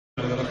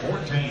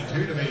14,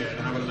 2 to bid.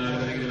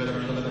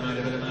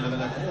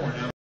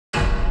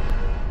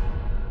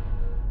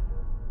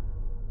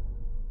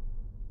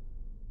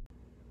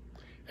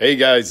 Hey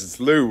guys, it's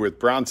Lou with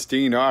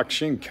Bronstein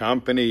Auction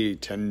Company.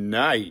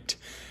 Tonight,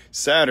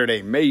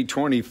 Saturday, May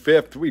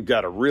 25th, we've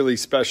got a really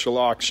special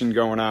auction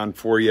going on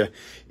for you.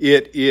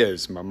 It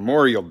is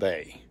Memorial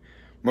Day.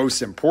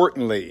 Most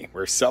importantly,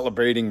 we're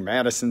celebrating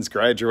Madison's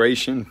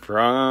graduation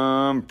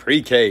from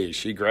pre-K.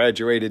 She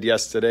graduated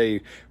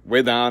yesterday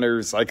with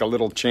honors like a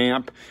little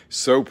champ.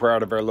 So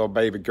proud of our little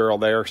baby girl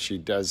there. She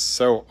does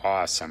so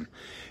awesome.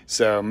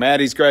 So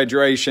Maddie's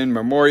graduation,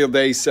 Memorial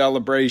Day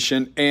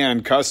celebration,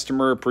 and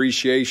customer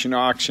appreciation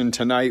auction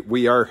tonight.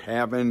 We are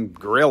having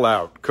grill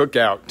out,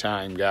 cookout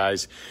time,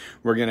 guys.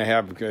 We're going to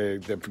have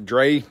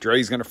the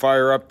Dre's going to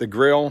fire up the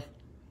grill.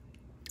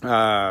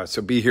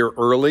 So be here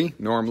early.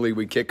 Normally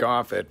we kick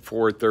off at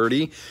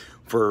 4:30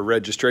 for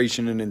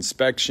registration and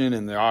inspection,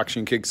 and the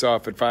auction kicks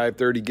off at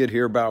 5:30. Get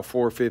here about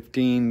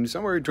 4:15,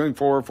 somewhere between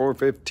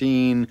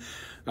 4:15.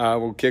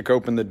 We'll kick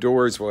open the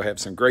doors. We'll have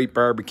some great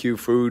barbecue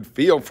food.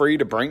 Feel free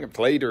to bring a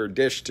plate or a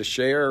dish to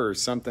share or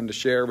something to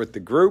share with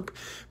the group.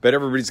 But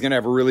everybody's going to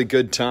have a really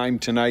good time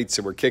tonight.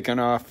 So we're kicking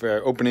off,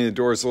 opening the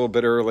doors a little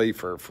bit early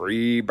for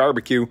free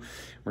barbecue.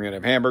 We're going to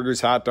have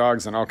hamburgers, hot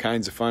dogs, and all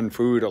kinds of fun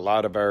food. A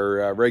lot of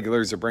our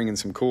regulars are bringing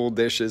some cool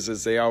dishes,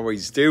 as they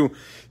always do.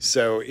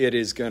 So it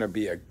is going to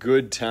be a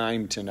good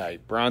time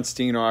tonight.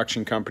 Bronstein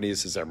Auction Company,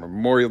 this is our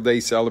Memorial Day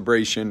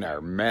celebration,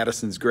 our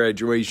Madison's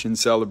graduation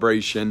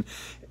celebration,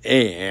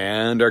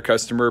 and our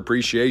customer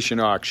appreciation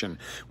auction.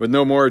 With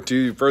no more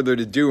further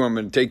to do, I'm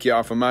going to take you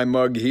off of my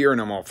mug here, and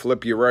I'm going to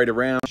flip you right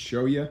around,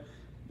 show you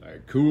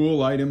the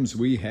cool items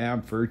we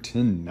have for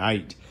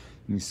tonight.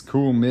 This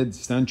cool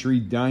mid-century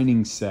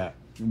dining set.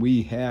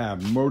 We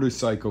have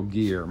motorcycle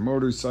gear,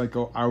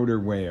 motorcycle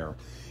outerwear.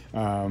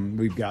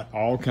 We've got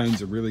all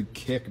kinds of really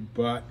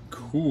kick-butt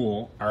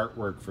cool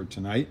artwork for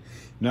tonight.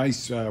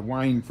 Nice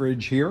wine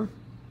fridge here.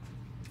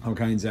 All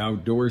kinds of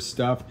outdoor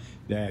stuff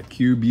that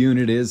Cube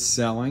Unit is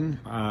selling.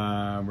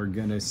 We're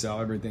going to sell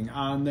everything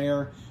on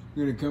there.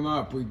 We're going to come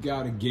up. We've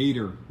got a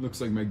gator. Looks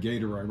like my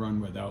gator I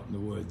run with out in the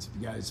woods.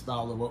 If you guys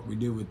follow what we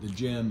do with the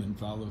gym and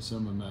follow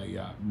some of my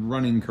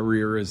running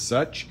career as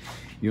such,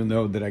 you'll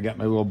know that I got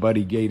my little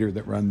buddy gator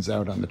that runs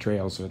out on the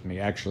trails with me.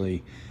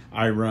 Actually,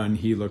 I run,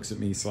 he looks at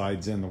me,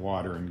 slides in the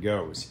water, and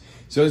goes.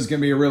 So this is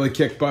going to be a really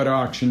kick-butt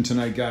auction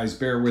tonight, guys.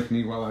 Bear with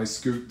me while I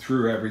scoot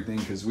through everything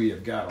because we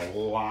have got a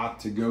lot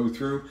to go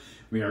through.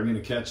 We are going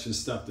to catch the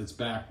stuff that's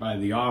back by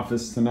the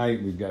office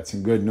tonight. We've got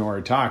some good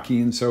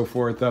Noritake and so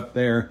forth up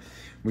there.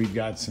 We've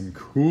got some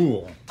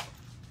cool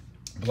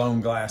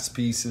blown glass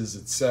pieces,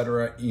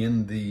 etc.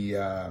 in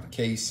the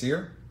case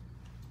here.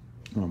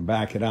 I'm going to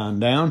back it on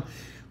down.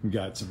 We've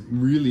got some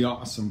really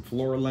awesome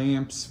floor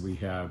lamps. We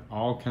have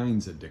all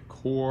kinds of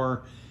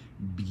decor,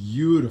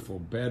 beautiful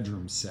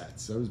bedroom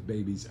sets. Those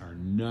babies are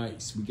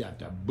nice. We got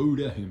the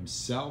Buddha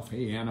himself.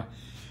 Hey, Anna.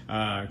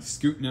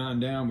 Scooting on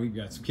down, we've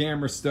got some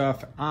camera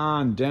stuff.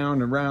 On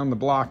down around the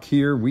block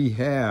here, we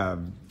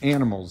have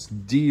animals,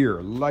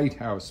 deer,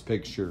 lighthouse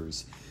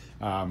pictures,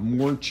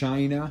 more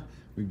china.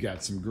 We've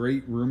got some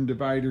great room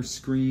divider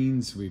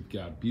screens. We've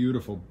got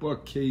beautiful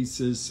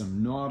bookcases,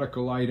 some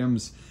nautical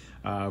items.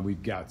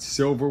 We've got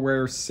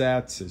silverware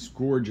sets, this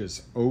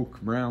gorgeous oak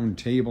round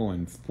table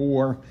and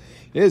 4.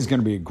 It is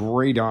going to be a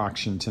great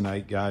auction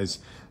tonight, guys.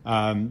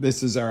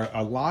 This is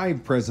a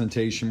live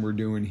presentation we're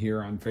doing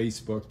here on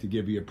Facebook to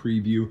give you a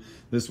preview.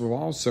 This will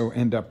also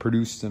end up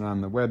produced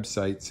on the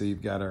website, so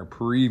you've got our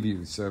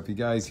preview. So if you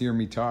guys hear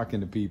me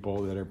talking to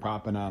people that are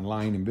popping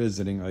online and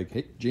visiting, like,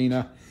 hey,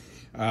 Gina,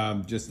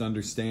 just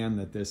understand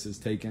that this is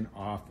taken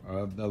off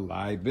of the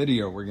live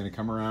video. We're going to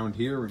come around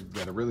here. We've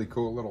got a really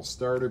cool little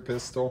starter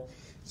pistol,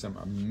 some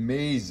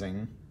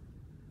amazing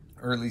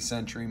early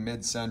century,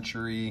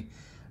 mid-century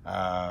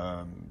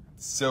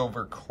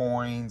silver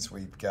coins.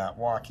 We've got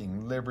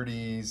walking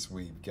liberties.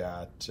 We've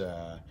got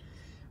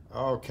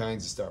all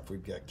kinds of stuff.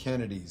 We've got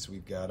Kennedys.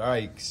 We've got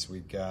Ikes.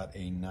 We've got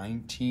a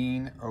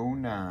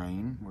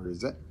 1909, where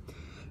is it?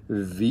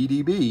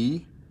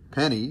 VDB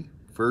penny,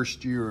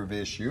 first year of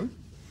issue.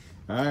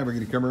 All right, we're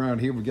going to come around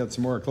here. We've got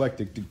some more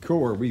eclectic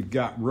decor. We've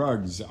got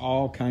rugs,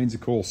 all kinds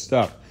of cool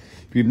stuff.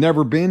 If you've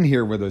never been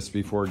here with us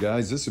before,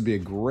 guys, this would be a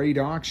great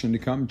auction to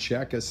come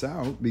check us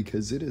out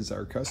because it is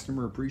our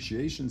customer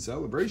appreciation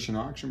celebration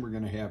auction. We're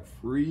going to have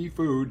free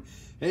food.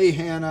 Hey,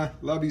 Hannah,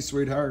 love you,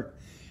 sweetheart.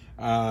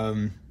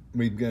 We're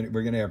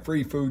going to have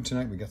free food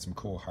tonight. We got some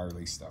cool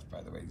Harley stuff,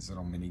 by the way. These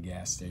little mini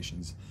gas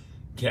tanks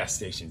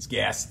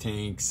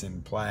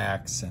and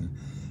plaques and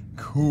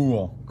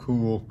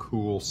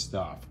cool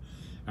stuff.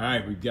 All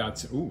right, we've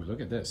got, ooh, look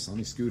at this. Let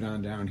me scoot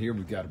on down here.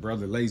 We've got a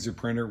Brother laser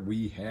printer.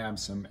 We have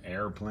some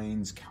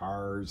airplanes,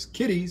 cars,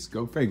 kitties,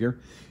 go figure.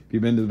 If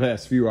you've been to the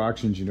past few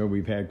auctions, you know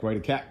we've had quite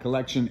a cat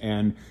collection.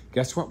 And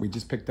guess what? We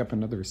just picked up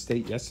another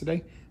estate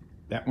yesterday.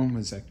 That one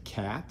was a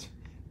cat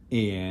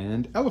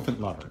and elephant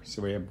lover.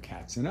 So we have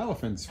cats and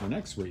elephants for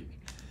next week.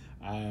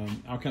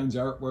 All kinds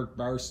of artwork,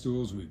 bar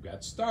stools. We've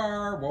got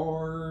Star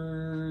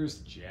Wars.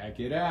 Check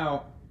it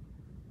out.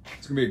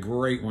 It's gonna be a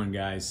great one,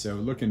 guys. So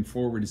looking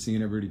forward to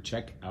seeing everybody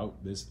check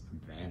out this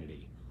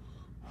vanity.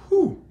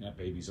 Whew, that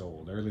baby's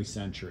old, early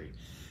century.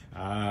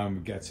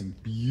 We've got some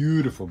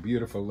beautiful,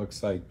 beautiful,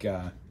 looks like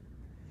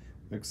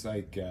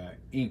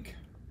ink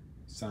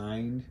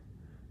signed,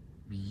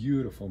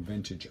 beautiful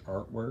vintage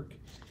artwork.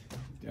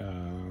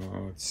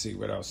 Let's see,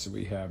 what else do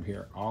we have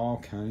here? All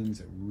kinds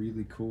of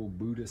really cool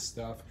Buddhist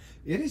stuff.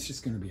 It is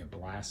just going to be a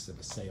blast of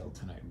a sale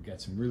tonight. We've got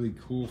some really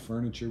cool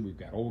furniture. We've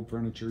got old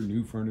furniture,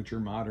 new furniture,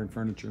 modern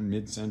furniture,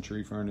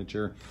 mid-century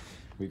furniture.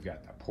 We've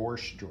got the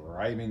Porsche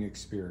driving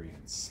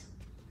experience.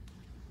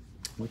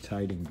 What's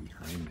hiding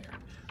behind there?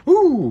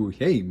 Ooh,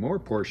 hey, more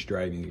Porsche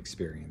driving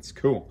experience.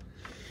 Cool.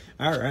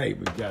 All right,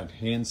 we've got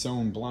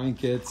hand-sewn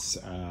blankets.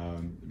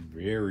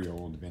 Very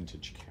old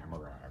vintage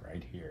camera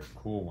right here.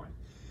 Cool one.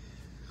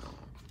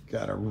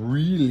 Got a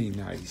really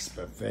nice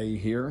buffet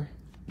here.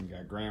 We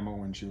got Grandma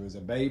when she was a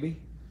baby.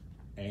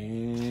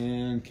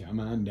 And come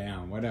on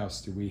down. What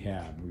else do we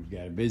have? We've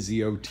got a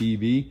Vizio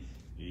TV.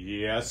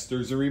 Yes,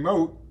 there's a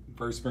remote.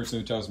 First person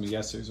who tells me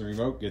yes, there's a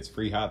remote gets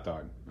free hot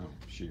dog. Oh,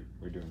 shoot,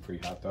 we're doing free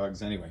hot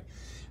dogs anyway.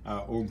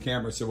 Old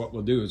camera, so what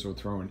we'll do is we'll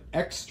throw an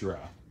extra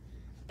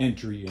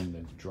entry in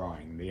the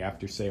drawing, the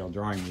after sale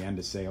drawing, the end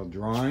of sale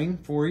drawing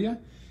for you.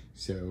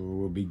 So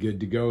we'll be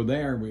good to go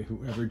there.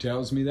 Whoever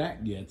tells me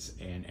that gets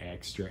an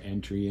extra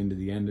entry into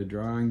the end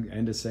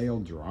of sale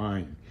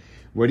drawing.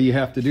 What do you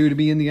have to do to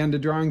be in the end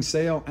of drawing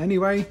sale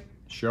anyway?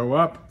 Show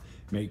up.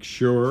 Make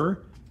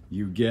sure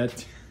you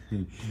get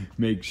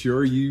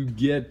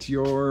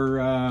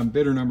your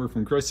bidder number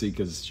from Chrissy,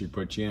 because she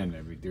put you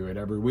in. We do it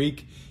every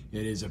week.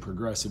 It is a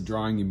progressive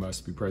drawing. You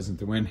must be present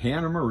to win.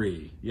 Hannah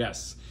Marie,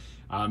 yes.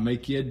 I'll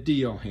make you a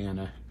deal,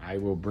 Hannah. I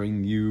will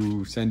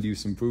send you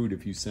some food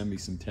if you send me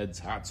some Ted's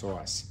hot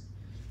sauce.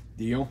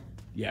 Deal?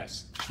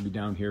 Yes. She'll be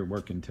down here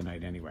working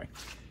tonight anyway.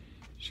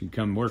 She can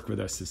come work with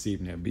us this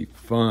evening. It'll be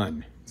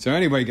fun. So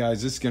anyway,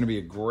 guys, this is going to be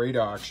a great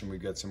auction.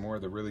 We've got some more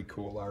of the really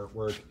cool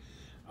artwork.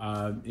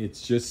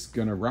 It's just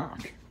going to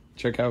rock.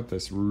 Check out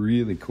this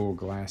really cool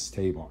glass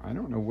table. I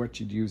don't know what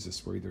you'd use this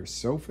for, either a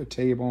sofa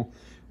table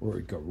or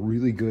it'd go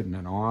really good in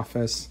an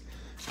office.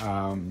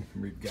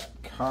 We've got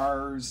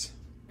cars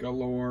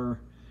galore,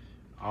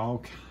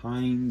 all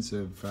kinds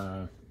of,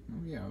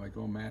 like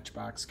old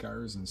Matchbox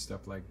cars and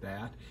stuff like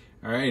that.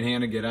 All right,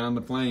 Hannah, get on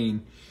the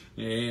plane.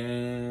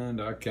 And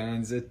all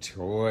kinds of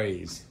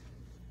toys.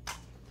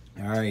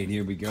 All right,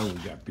 here we go. We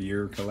got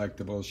beer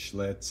collectibles,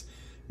 Schlitz,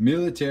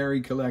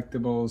 military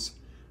collectibles,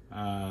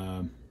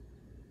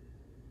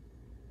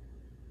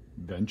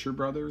 Venture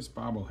Brothers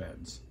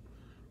bobbleheads.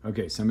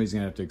 Okay, somebody's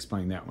gonna have to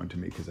explain that one to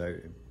me, because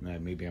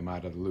maybe I'm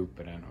out of the loop,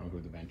 but I don't know who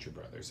the Venture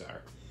Brothers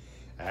are.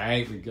 All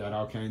right, we've got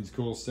all kinds of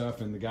cool stuff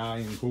in the guy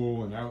and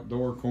cool and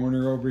outdoor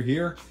corner over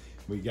here.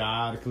 We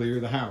gotta clear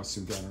the house.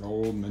 We've got an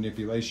old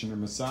manipulation or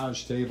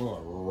massage table,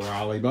 a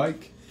Raleigh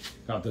bike.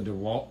 Got the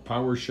DeWalt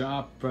Power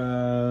Shop,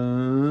 DeWalt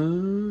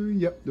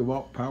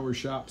Power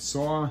Shop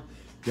saw.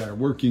 Got a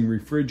working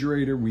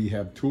refrigerator. We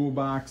have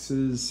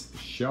toolboxes,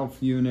 shelf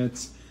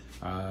units.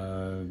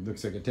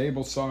 Looks like a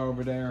table saw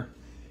over there.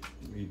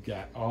 We've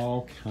got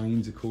all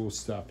kinds of cool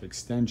stuff.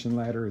 Extension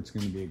ladder, it's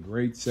gonna be a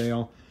great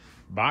sale.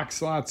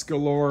 Box lots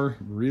galore,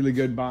 really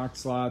good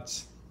box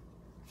lots,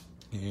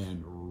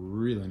 and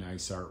really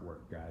nice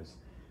artwork, guys.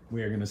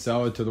 We are going to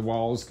sell it to the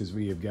walls because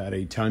we have got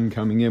a ton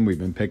coming in. We've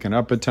been picking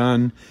up a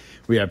ton.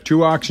 We have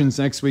 2 auctions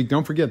next week.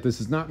 Don't forget, this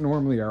is not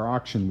normally our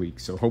auction week,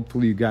 so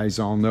hopefully you guys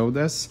all know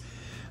this.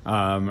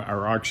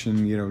 Our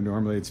auction,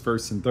 normally it's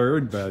 1st and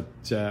 3rd, but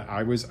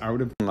I was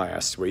out of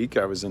last week.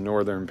 I was in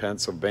northern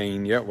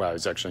Pennsylvania. Well, I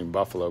was actually in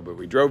Buffalo, but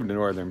we drove to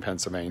northern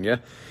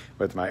Pennsylvania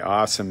with my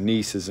awesome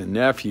nieces and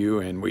nephew,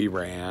 and we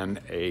ran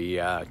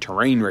a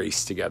terrain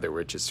race together,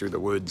 which is through the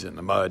woods and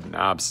the mud and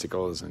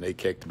obstacles, and they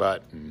kicked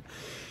butt, and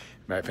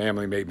my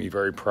family made me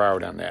very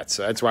proud on that.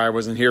 So that's why I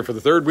wasn't here for the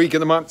 3rd week of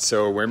the month.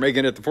 So we're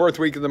making it the 4th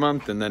week of the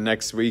month, and then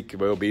next week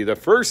will be the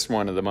 1st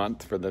one of the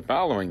month for the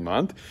following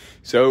month.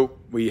 So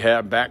we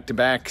have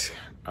back-to-back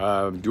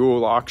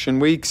dual auction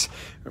weeks,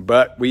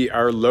 but we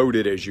are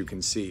loaded, as you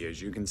can see.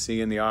 As you can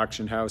see in the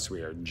auction house,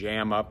 we are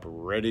jam up,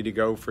 ready to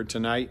go for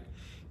tonight.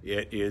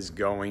 It is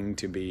going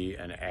to be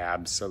an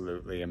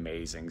absolutely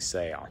amazing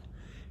sale,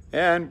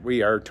 and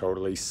we are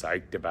totally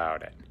psyched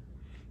about it.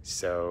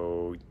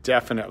 So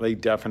definitely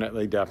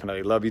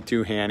love you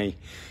too, Hanny.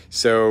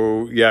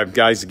 So yeah,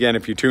 guys, again,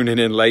 if you're tuning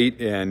in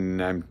late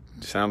and I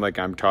sound like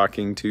I'm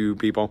talking to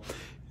people,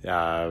 we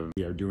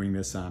are doing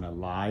this on a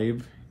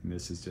live. And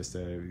this is just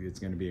it's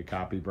going to be a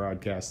copy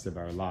broadcast of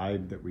our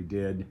live that we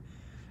did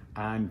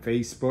on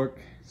Facebook.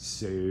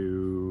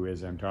 So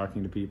as I'm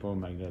talking to people,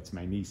 that's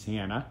my niece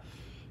Hannah.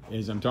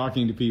 As I'm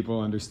talking to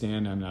people,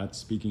 understand I'm not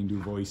speaking to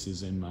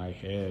voices in my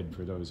head,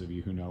 for those of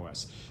you who know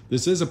us.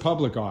 This is a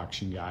public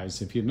auction,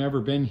 guys. If you've never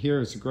been here,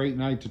 it's a great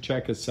night to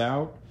check us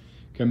out.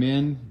 Come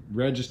in,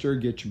 register,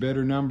 get your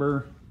bidder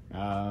number.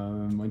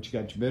 Once you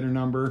got your bidder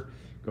number,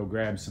 go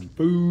grab some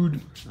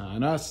food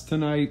on us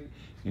tonight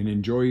and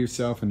enjoy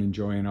yourself and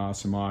enjoy an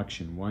awesome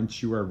auction.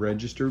 Once you are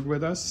registered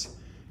with us,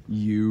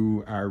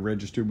 you are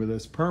registered with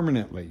us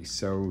permanently.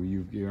 So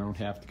you don't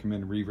have to come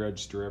in and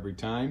re-register every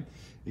time.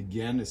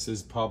 Again, this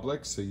is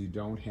public, so you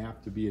don't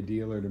have to be a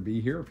dealer to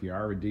be here. If you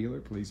are a dealer,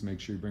 please make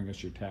sure you bring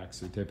us your tax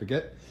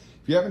certificate.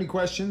 If you have any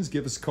questions,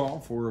 give us a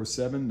call,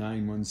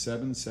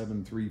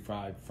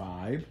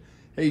 407-917-7355.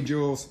 Hey,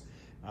 Jules,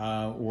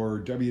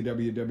 or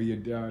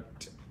www.orlando,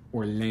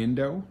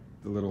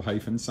 the little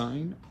hyphen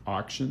sign,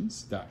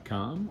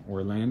 auctions.com,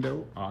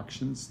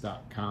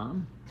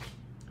 orlandoauctions.com.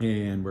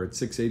 And we're at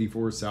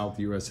 684 South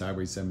US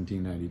Highway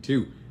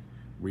 1792.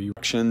 We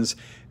auctions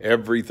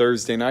every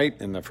Thursday night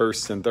and the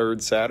first and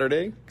third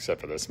Saturday,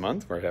 except for this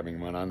month. We're having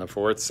one on the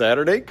fourth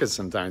Saturday because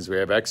sometimes we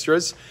have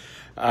extras.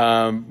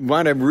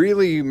 Want to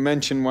really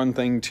mention one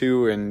thing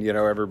too, and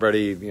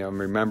everybody,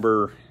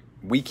 remember,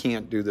 we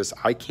can't do this.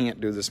 I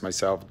can't do this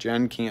myself.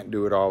 Jen can't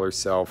do it all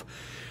herself.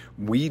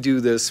 We do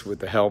this with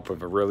the help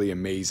of a really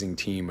amazing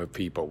team of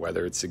people,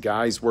 whether it's the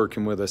guys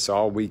working with us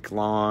all week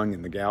long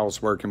and the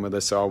gals working with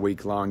us all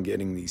week long,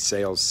 getting these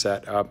sales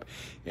set up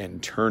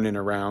and turning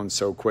around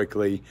so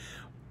quickly,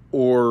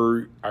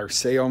 or our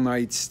sale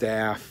night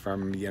staff,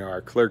 from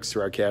our clerks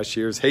to our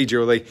cashiers. Hey,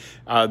 Julie,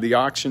 the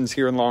auction's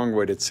here in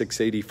Longwood at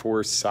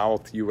 684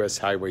 South US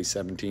Highway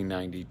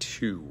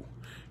 1792,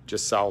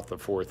 just south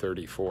of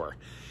 434.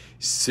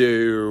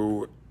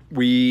 So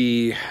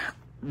we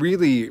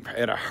really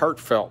had a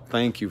heartfelt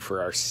thank you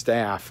for our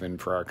staff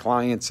and for our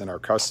clients and our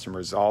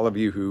customers, all of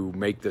you who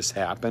make this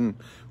happen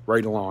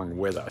right along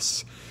with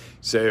us.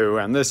 So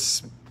on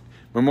this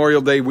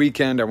Memorial Day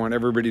weekend, I want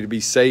everybody to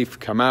be safe.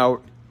 Come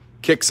out,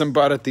 kick some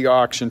butt at the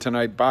auction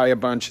tonight, buy a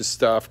bunch of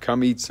stuff,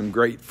 come eat some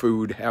great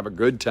food, have a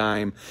good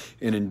time,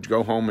 and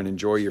go home and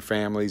enjoy your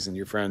families and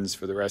your friends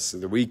for the rest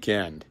of the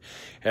weekend.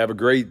 Have a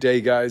great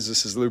day, guys.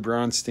 This is Lou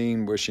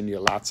Bronstein, wishing you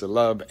lots of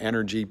love,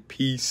 energy,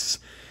 peace,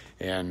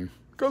 and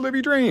go live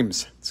your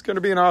dreams. It's going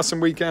to be an awesome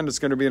weekend. It's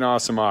going to be an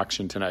awesome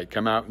auction tonight.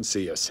 Come out and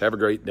see us. Have a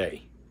great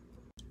day.